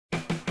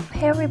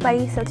Hey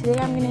everybody, so today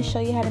I'm going to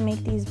show you how to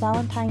make these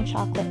Valentine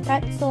chocolate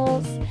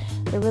pretzels.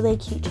 They're really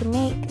cute to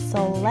make,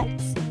 so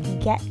let's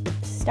get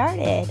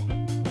started.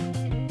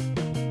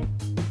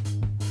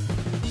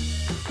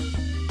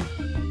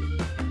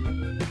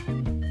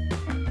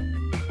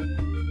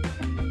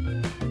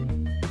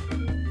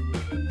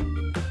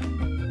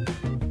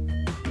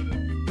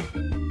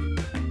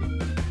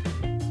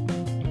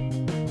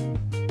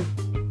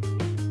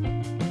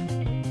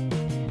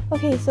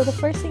 Okay, so the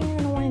first thing you're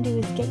going to want to do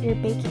is get your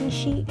baking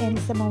sheet and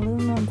some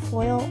aluminum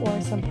foil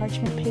or some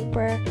parchment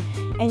paper,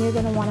 and you're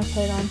going to want to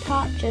put it on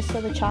top just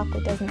so the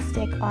chocolate doesn't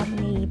stick on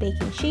the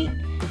baking sheet.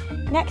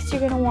 Next,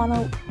 you're going to want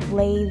to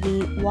lay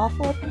the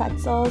waffle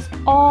pretzels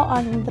all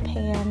on the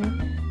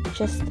pan,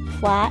 just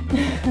flat.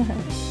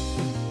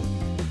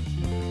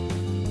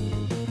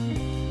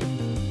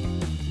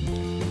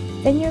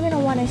 Then you're going to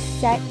want to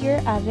set your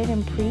oven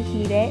and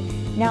preheat it.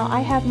 Now I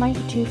have mine to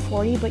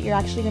 240, but you're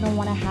actually going to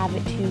want to have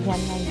it to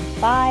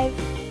 195.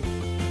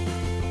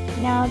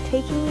 Now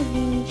taking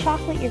the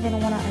chocolate, you're going to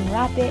want to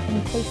unwrap it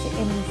and place it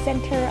in the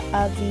center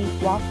of the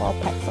waffle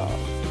pretzels.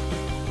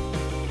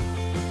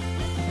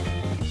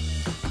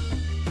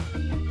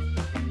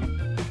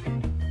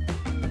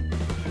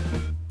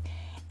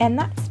 And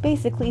that's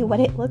basically what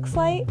it looks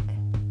like.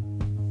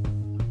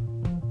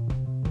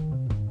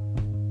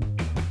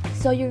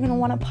 So you're going to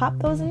want to pop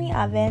those in the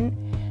oven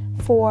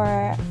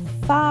for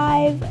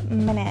 5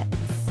 minutes.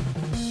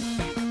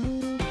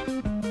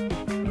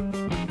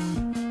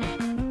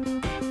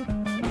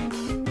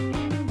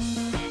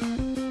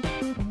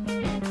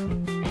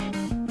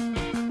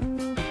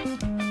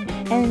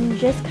 And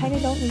just kind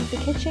of don't leave the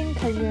kitchen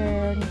because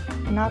you're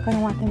not going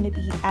to want them to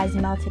be as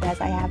melted as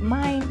I have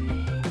mine.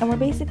 And we're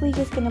basically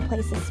just going to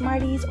place the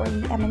Smarties or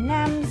the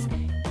M&Ms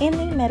in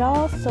the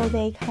middle so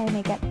they kind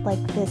of get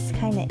like this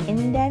kind of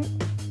indent.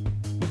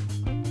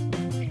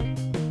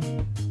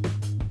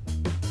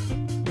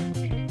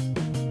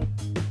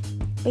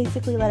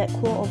 Basically let it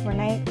cool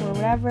overnight or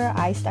whatever.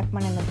 I stuck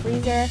mine in the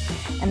freezer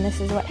and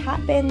this is what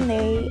happened.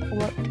 They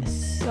looked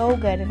so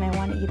good and I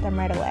want to eat them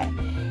right away.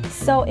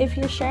 So if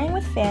you're sharing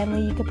with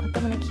family, you could put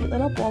them in a cute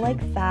little bowl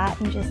like that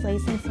and just lay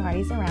some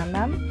Smarties around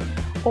them.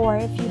 Or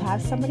if you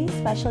have somebody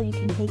special, you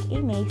can take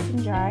a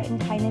mason jar and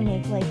kind of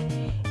make like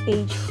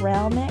a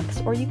trail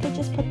mix, or you could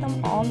just put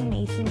them all in the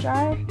mason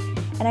jar.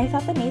 And I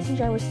thought the mason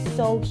jar was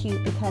so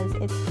cute because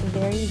it's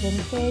very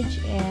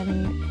vintage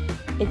and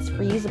it's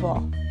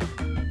reusable.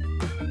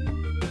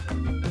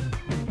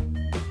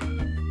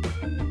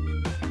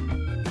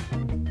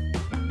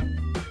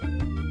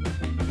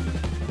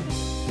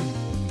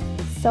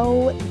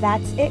 So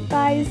that's it,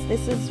 guys.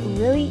 This is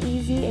really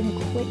easy and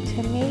quick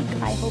to make.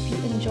 I hope you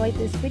enjoyed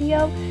this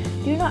video.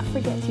 Do not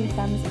forget to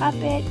thumbs up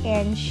it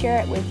and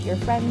share it with your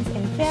friends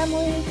and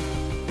family.